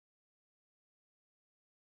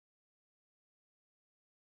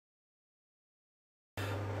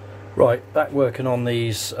Right, back working on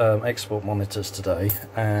these export monitors today,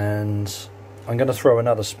 and I'm going to throw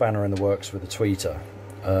another spanner in the works with a tweeter.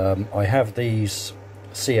 I have these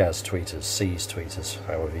Seas tweeters,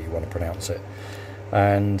 however you want to pronounce it,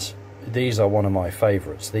 and these are one of my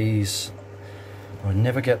favourites. These, I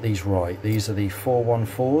never get these right. These are the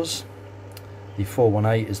 414s. The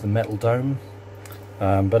 418 is the metal dome,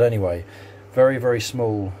 but anyway, very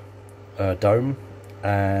small dome.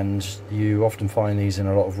 And you often find these in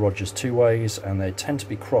a lot of Rogers two-ways, and they tend to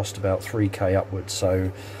be crossed about 3K upwards,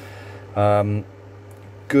 so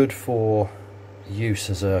good for use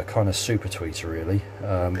as a kind of super tweeter really,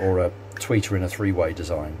 or a tweeter in a three-way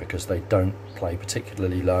design, because they don't play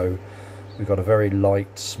particularly low. We've got a very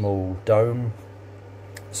light small dome,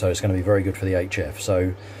 so it's going to be very good for the HF.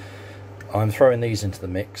 So I'm throwing these into the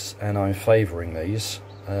mix, and I'm favouring these.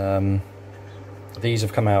 These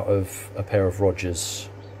have come out of a pair of Rogers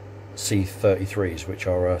C33s, which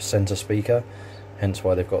are a centre speaker, hence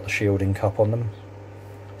why they've got the shielding cup on them.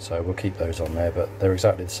 So we'll keep those on there, but they're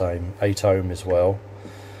exactly the same. 8 ohm as well.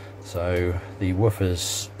 So the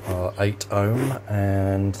woofers are 8 ohm,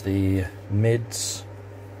 and the mids,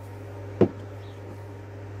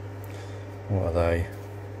 what are they?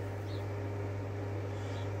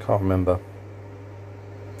 Can't remember.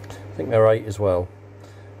 I think they're 8 as well.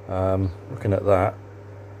 Looking at that,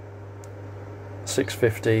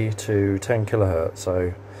 650 to 10 kilohertz.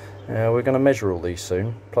 So we're going to measure all these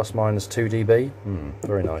soon. Plus minus 2 dB.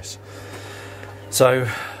 Very nice. So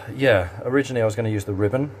yeah, originally I was going to use the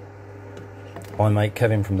ribbon. My mate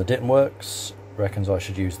Kevin from the Ditton Works reckons I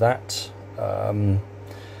should use that. I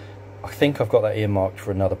think I've got that earmarked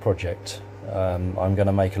for another project. I'm going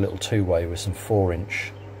to make a little two-way with some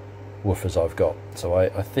 4-inch woofers I've got. So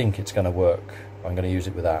I think it's going to work. I'm going to use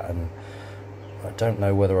it with that, and I don't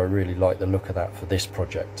know whether I really like the look of that for this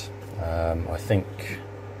project. I think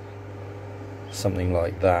something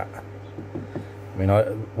like that. I mean,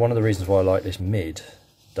 one of the reasons why I like this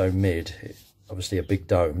dome mid, obviously a big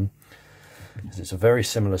dome, is it's a very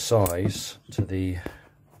similar size to the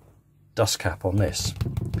dust cap on this.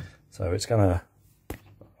 So it's going to,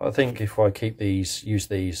 I think if I keep these, use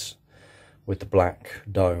these with the black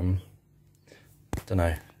dome, I don't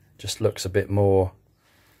know, just looks a bit more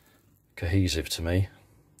cohesive to me,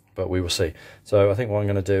 but we will see. So I think what I'm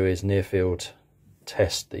going to do is near field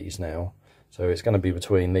test these now. So it's going to be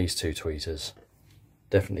between these two tweeters,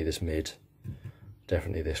 definitely this mid,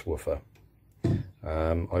 definitely this woofer.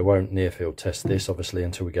 I won't near field test this obviously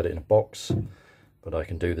until we get it in a box, but I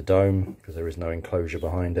can do the dome because there is no enclosure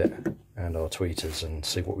behind it, and our tweeters, and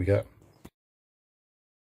see what we get.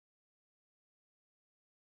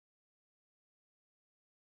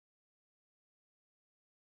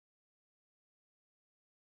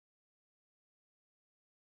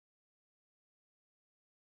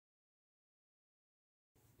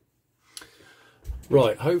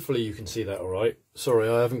 Right, hopefully you can see that all right. Sorry,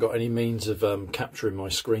 I haven't got any means of capturing my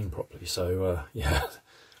screen properly, so yeah,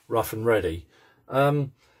 rough and ready.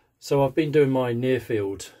 So I've been doing my near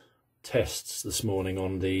field tests this morning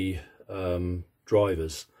on the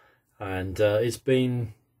drivers, and it's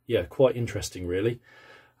been, yeah, quite interesting really.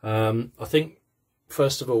 I think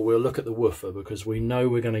first of all we'll look at the woofer, because we know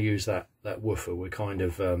we're going to use that woofer. We're kind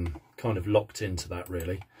of locked into that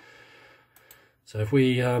really. So if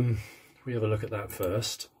we have a look at that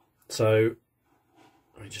first. So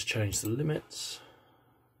let me just change the limits.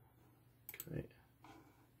 Okay.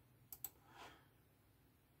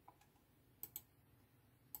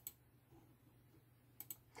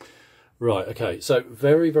 Right, okay, so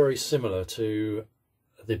very similar to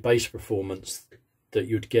the bass performance that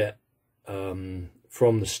you'd get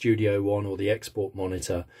from the Studio One or the export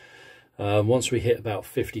monitor. Once we hit about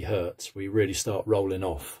 50 Hertz, we really start rolling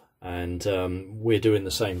off. And we're doing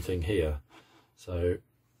the same thing here. So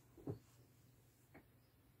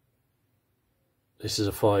this is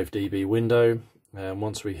a 5 dB window, and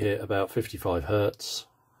once we hit about 55 Hertz,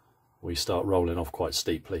 we start rolling off quite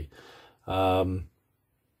steeply. And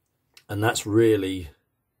that's really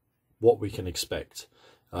what we can expect.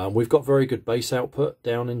 We've got very good bass output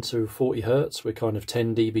down into 40 Hertz. We're kind of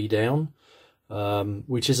 10 dB down,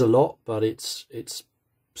 which is a lot, but it's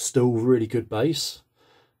still really good bass.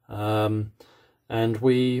 And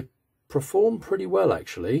we perform pretty well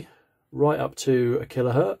actually, right up to a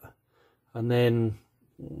kilohertz, and then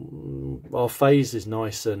our phase is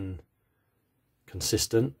nice and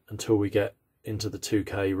consistent until we get into the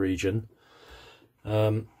 2K region.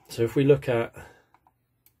 So if we look at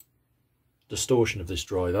distortion of this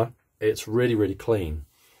driver, it's really clean,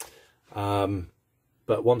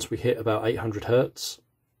 but once we hit about 800 Hertz,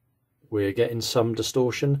 we're getting some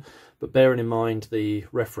distortion, but bearing in mind the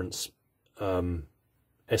reference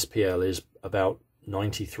SPL is about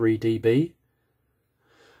 93 dB.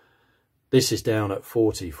 This is down at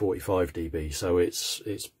 45 dB, so it's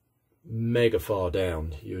mega far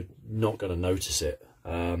down. You're not going to notice it,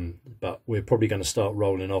 but we're probably going to start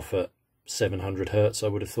rolling off at 700 Hertz, I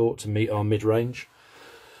would have thought, to meet our mid-range.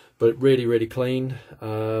 But really clean.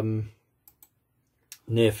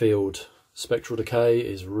 Near field spectral decay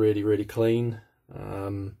is really clean.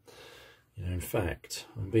 You know, in fact,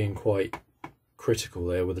 I'm being quite critical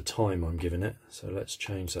there with the time I'm giving it, so let's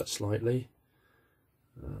change that slightly.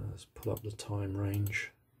 Let's pull up the time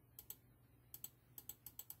range.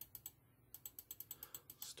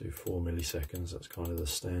 Let's do 4 milliseconds. That's kind of the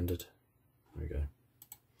standard. There we go.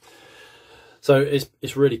 So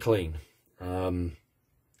it's really clean.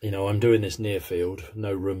 You know, I'm doing this near field,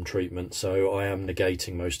 no room treatment, so I am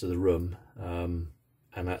negating most of the room, and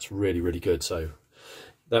that's really good. So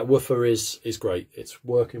that woofer is great. It's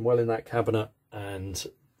working well in that cabinet, and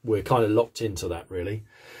we're kind of locked into that really.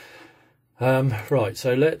 Right,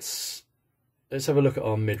 so let's have a look at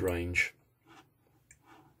our mid-range.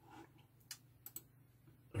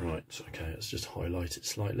 Right, okay, let's just highlight it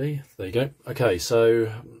slightly. There you go. Okay,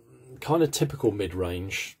 so kind of typical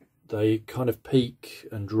mid-range. They kind of peak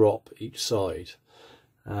and drop each side.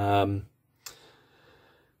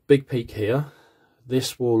 Big peak here.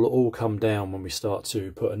 This will all come down when we start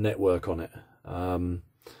to put a network on it. You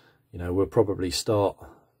know, we'll probably start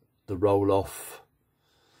the roll off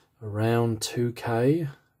around 2K,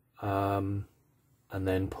 and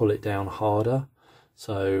then pull it down harder.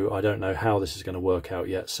 So I don't know how this is going to work out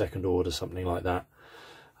yet, second order, something like that.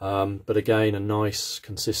 But again, a nice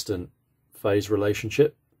consistent phase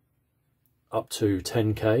relationship up to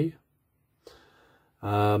 10K.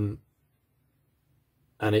 And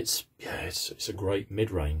it's a great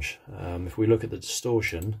mid-range. If we look at the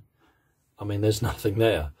distortion, I mean, there's nothing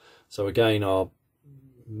there. So again, our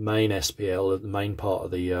main SPL, the main part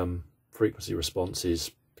of the frequency response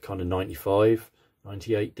is kind of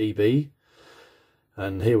 98 dB.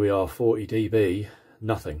 And here we are, 40 dB,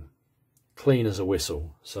 nothing. Clean as a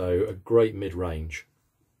whistle. So a great mid-range.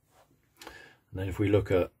 And then if we look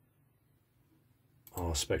at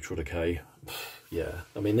our spectral decay, yeah,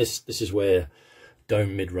 I mean, this is where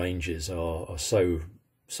dome mid-ranges are so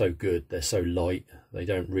good. They're so light, they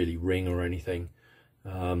don't really ring or anything.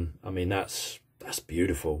 I mean, that's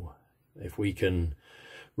beautiful. If we can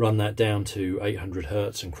run that down to 800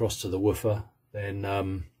 Hertz and cross to the woofer,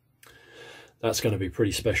 then that's going to be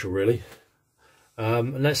pretty special really.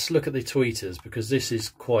 Let's look at the tweeters, because this is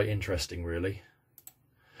quite interesting really.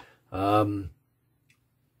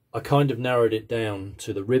 I kind of narrowed it down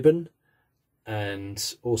to the ribbon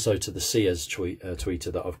and also to the Sears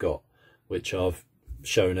tweeter that I've got, which I've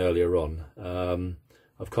shown earlier on.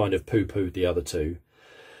 I've kind of poo-pooed the other two.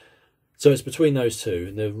 So it's between those two.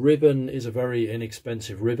 And the ribbon is a very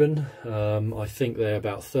inexpensive ribbon. I think they're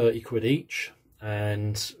about 30 quid each.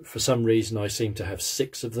 And for some reason I seem to have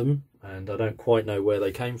 6 of them, and I don't quite know where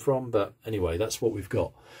they came from, but anyway, that's what we've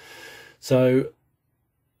got. So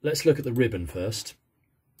let's look at the ribbon first.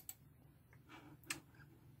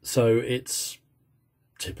 So it's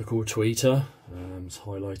typical tweeter. Let's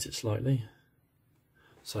highlight it slightly.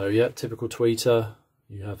 So yeah, typical tweeter.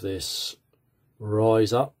 You have this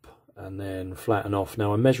rise up and then flatten off.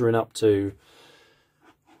 Now I'm measuring up to,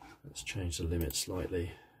 let's change the limit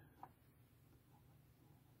slightly.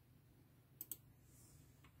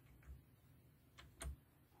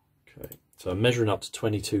 Okay, so I'm measuring up to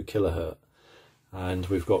 22 kilohertz, and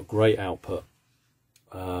we've got great output.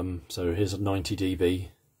 So here's a 90 dB.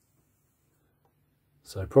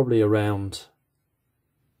 So probably around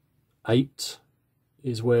 8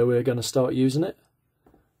 is where we're going to start using it.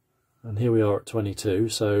 And here we are at 22.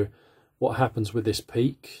 So what happens with this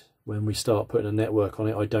peak when we start putting a network on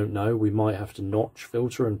it, I don't know. We might have to notch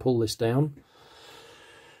filter and pull this down.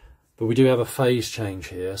 But we do have a phase change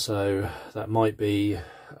here, so that might be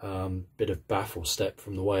a bit of baffle step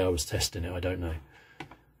from the way I was testing it, I don't know.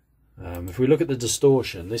 If we look at the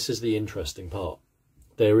distortion, this is the interesting part.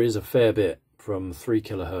 There is a fair bit from 3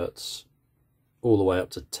 kilohertz all the way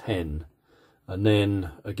up to 10. And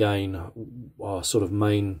then again, our sort of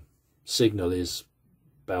main signal is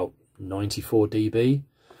about 94 dB,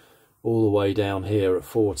 all the way down here at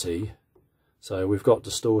 40. So we've got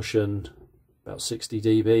distortion about 60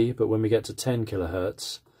 dB, but when we get to 10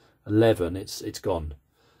 kilohertz, 11, it's gone.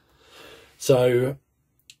 So,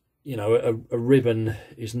 you know, a ribbon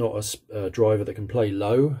is not a driver that can play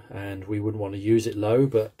low, and we wouldn't want to use it low,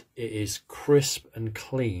 but it is crisp and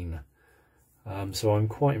clean. So I'm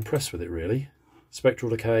quite impressed with it really.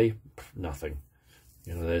 Spectral decay, nothing.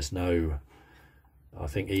 You know, there's no, I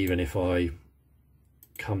think even if I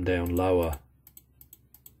come down lower,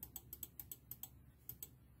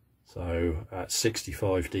 so at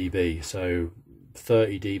 65 dB, so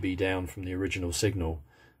 30 dB down from the original signal,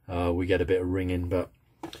 we get a bit of ringing, but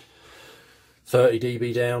 30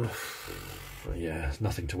 dB down, yeah,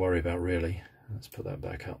 nothing to worry about really. Let's put that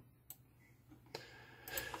back up.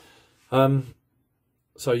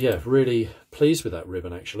 So yeah, really pleased with that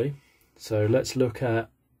ribbon actually. So let's look at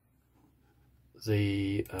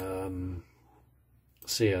the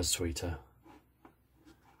Ciaz tweeter.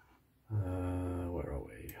 Where are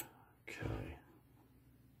we?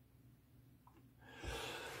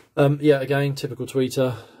 Okay. Yeah, again, typical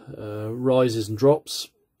tweeter. Rises and drops.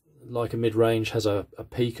 Like a mid-range, has a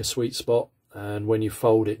peak, a sweet spot, and when you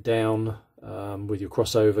fold it down with your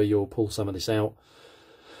crossover, you'll pull some of this out.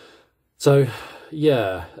 So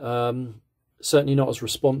yeah, certainly not as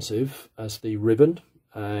responsive as the ribbon,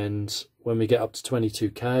 and when we get up to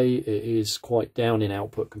 22k, it is quite down in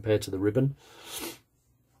output compared to the ribbon.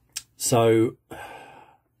 So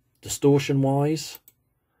distortion wise,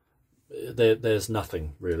 there's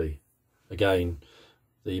nothing really. Again,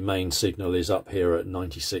 the main signal is up here at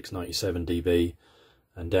 96, 97 dB,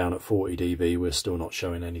 and down at 40 dB we're still not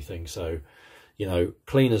showing anything. So, you know,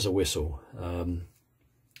 clean as a whistle.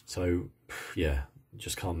 So yeah,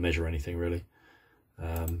 just can't measure anything really.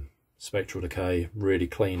 Spectral decay, really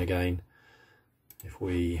clean again. If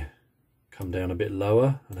we come down a bit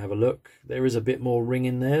lower and have a look, there is a bit more ring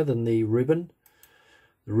in there than the ribbon.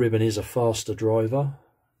 The ribbon is a faster driver,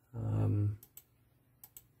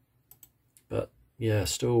 but yeah,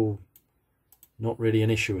 still not really an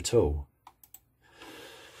issue at all.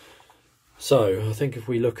 So I think if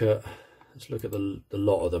we look at, let's look at the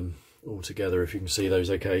lot of them all together, if you can see those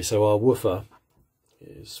okay. So our woofer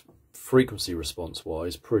is frequency response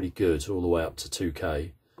wise pretty good all the way up to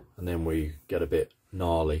 2k, and then we get a bit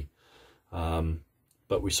gnarly,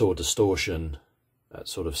 but we saw distortion at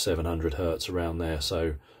sort of 700 hertz around there,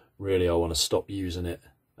 so really I want to stop using it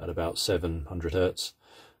at about 700 hertz.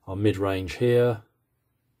 Our mid-range here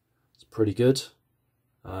is pretty good.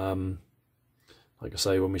 Like I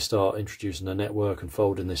say, when we start introducing a network and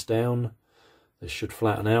folding this down, this should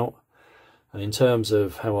flatten out. And in terms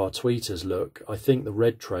of how our tweeters look, I think the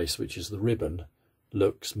red trace, which is the ribbon,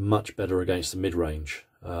 looks much better against the mid-range.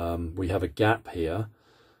 We have a gap here,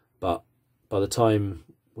 but by the time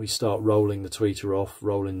we start rolling the tweeter off,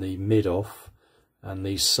 rolling the mid off, and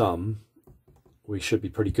the sum, we should be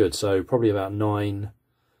pretty good. So probably about 8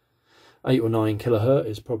 or 9 kilohertz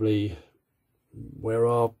is probably where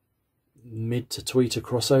our mid to tweeter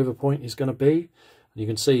crossover point is going to be. And you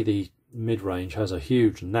can see the mid-range has a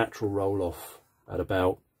huge natural roll-off at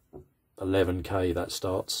about 11k. That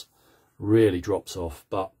starts, really drops off,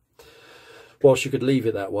 but whilst you could leave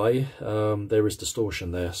it that way, there is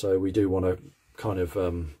distortion there, so we do want to kind of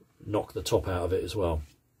knock the top out of it as well.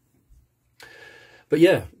 But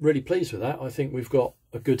yeah, really pleased with that. I think we've got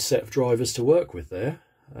a good set of drivers to work with there,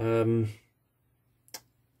 and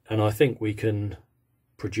I think we can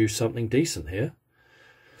produce something decent here.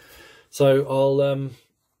 So I'll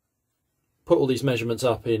put all these measurements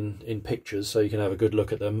up in pictures so you can have a good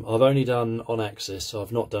look at them. I've only done on axis,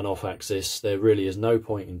 I've not done off axis. There really is no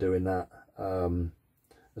point in doing that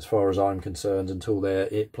as far as I'm concerned, until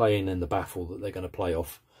they're playing in the baffle that they're going to play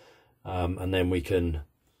off, and then we can,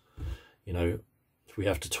 you know, if we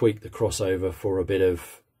have to tweak the crossover for a bit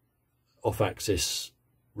of off axis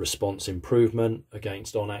response improvement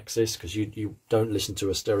against on axis, because you don't listen to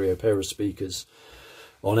a stereo pair of speakers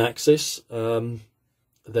on axis,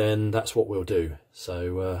 then that's what we'll do.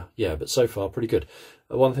 So yeah, but so far pretty good.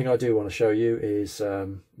 One thing I do want to show you is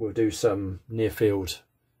we'll do some near field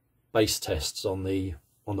bass tests on the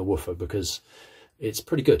woofer, because it's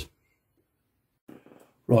pretty good.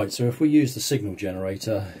 Right, so if we use the signal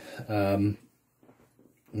generator,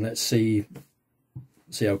 let's see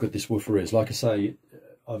how good this woofer is. Like I say,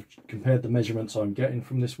 I've compared the measurements I'm getting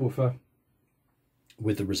from this woofer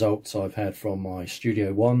with the results I've had from my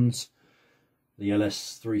Studio 1s, the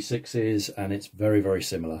LS36s, and it's very, very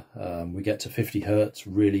similar. We get to 50 hertz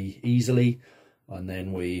really easily, and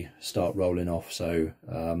then we start rolling off. So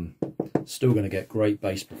still going to get great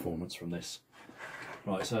bass performance from this.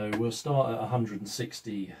 Right, so we'll start at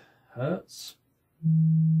 160 hertz,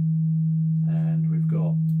 and we've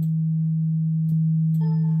got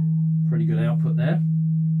pretty good output there.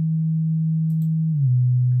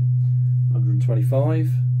 125.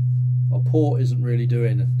 Our port isn't really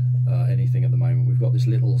doing anything at the moment. We've got this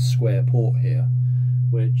little square port here,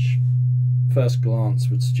 which first glance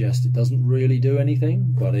would suggest it doesn't really do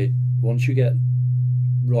anything, but once you get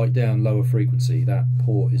right down lower frequency, that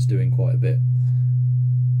port is doing quite a bit,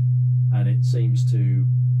 and it seems to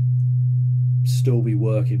still be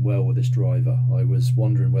working well with this driver. I was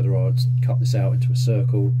wondering whether I'd cut this out into a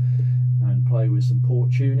circle and play with some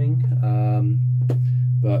port tuning,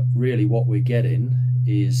 but really what we're getting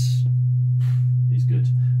is good.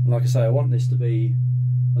 And like I say, I want this to be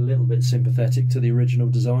a little bit sympathetic to the original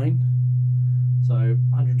design. So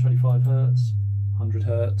 125 Hertz, 100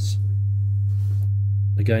 Hertz.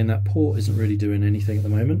 Again, that port isn't really doing anything at the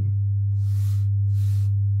moment.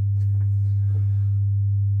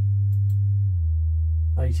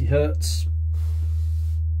 Hertz.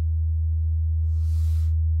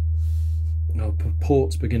 Now,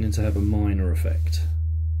 port's beginning to have a minor effect,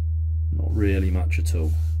 not really much at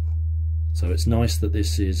all. So it's nice that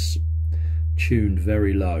this is tuned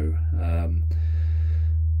very low,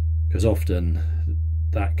 because often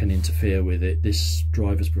that can interfere with this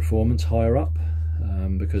driver's performance higher up,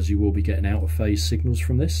 because you will be getting out of phase signals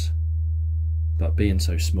from this. But being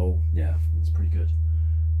so small, yeah, it's pretty good.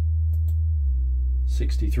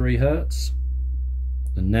 63 Hertz,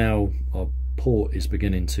 and now our port is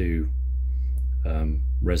beginning to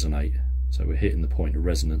resonate, so we're hitting the point of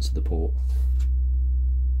resonance of the port.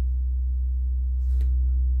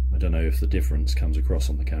 I don't know if the difference comes across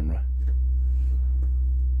on the camera.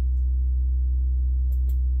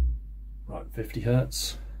 Right, 50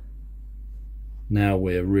 Hertz. Now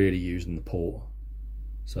we're really using the port,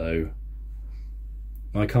 so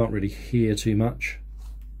I can't really hear too much.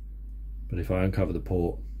 But if I uncover the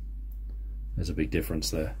port, there's a big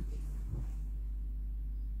difference there.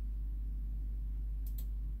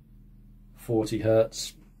 40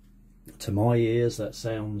 Hertz. To my ears, that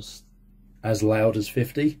sounds as loud as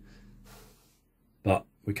 50. But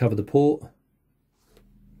we cover the port,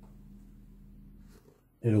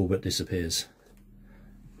 it all but disappears.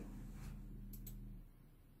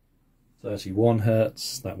 31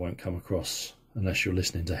 Hertz. That won't come across unless you're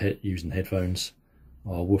listening to using headphones.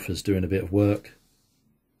 Our woofer's doing a bit of work.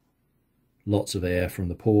 Lots of air from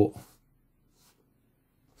the port.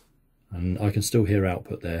 And I can still hear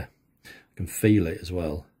output there. I can feel it as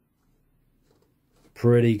well.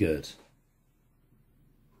 Pretty good.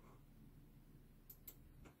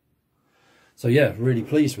 So yeah, really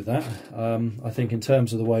pleased with that. I think in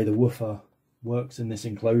terms of the way the woofer works in this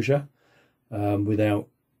enclosure, without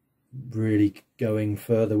really going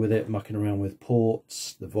further with it, mucking around with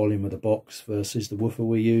ports, the volume of the box versus the woofer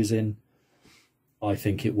we're using, I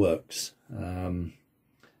think it works. And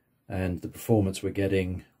the performance we're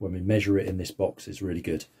getting when we measure it in this box is really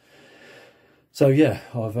good. So yeah,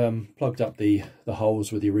 I've plugged up the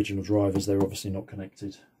holes with the original drivers. They're obviously not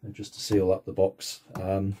connected, they're just to seal up the box.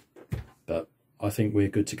 But I think we're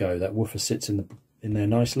good to go. That woofer sits in there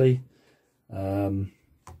nicely.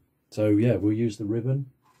 So yeah, we'll use the ribbon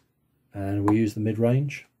and we'll use the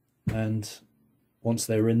mid-range, and once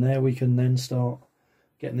they're in there we can then start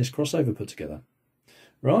getting this crossover put together.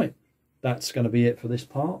 Right, that's going to be it for this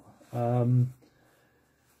part.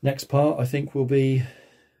 Next part I think will be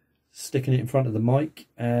sticking it in front of the mic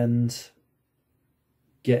and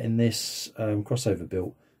getting this crossover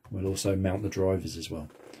built. We'll also mount the drivers as well.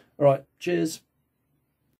 Alright, cheers.